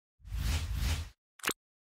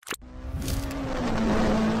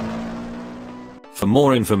For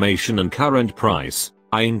more information and current price,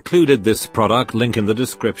 I included this product link in the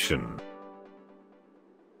description.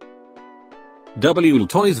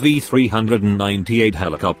 WLtoys V398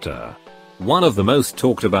 helicopter. One of the most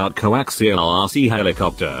talked about coaxial RC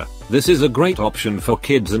helicopter, this is a great option for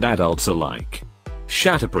kids and adults alike.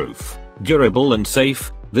 Shatterproof, durable and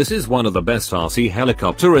safe, this is one of the best RC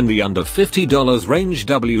helicopter in the under $50 range.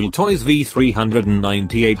 WLtoys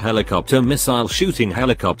V398 helicopter missile shooting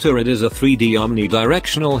helicopter. It is a 3D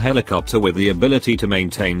omnidirectional helicopter with the ability to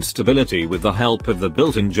maintain stability with the help of the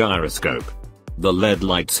built-in gyroscope. The LED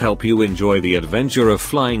lights help you enjoy the adventure of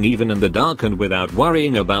flying even in the dark and without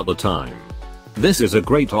worrying about the time. This is a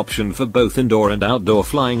great option for both indoor and outdoor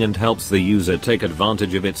flying and helps the user take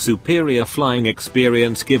advantage of its superior flying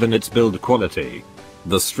experience given its build quality.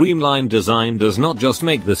 The streamlined design does not just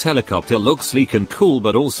make this helicopter look sleek and cool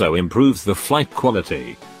but also improves the flight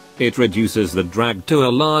quality. It reduces the drag to a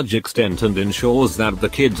large extent and ensures that the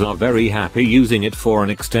kids are very happy using it for an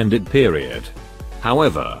extended period.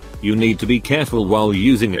 However, you need to be careful while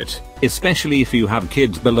using it, especially if you have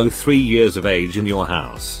kids below 3 years of age in your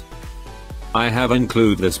house. I have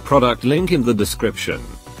included this product link in the description.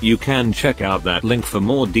 You can check out that link for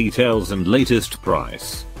more details and latest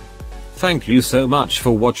price. Thank you so much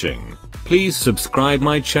for watching. Please subscribe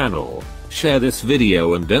my channel, share this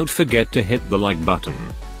video and don't forget to hit the like button.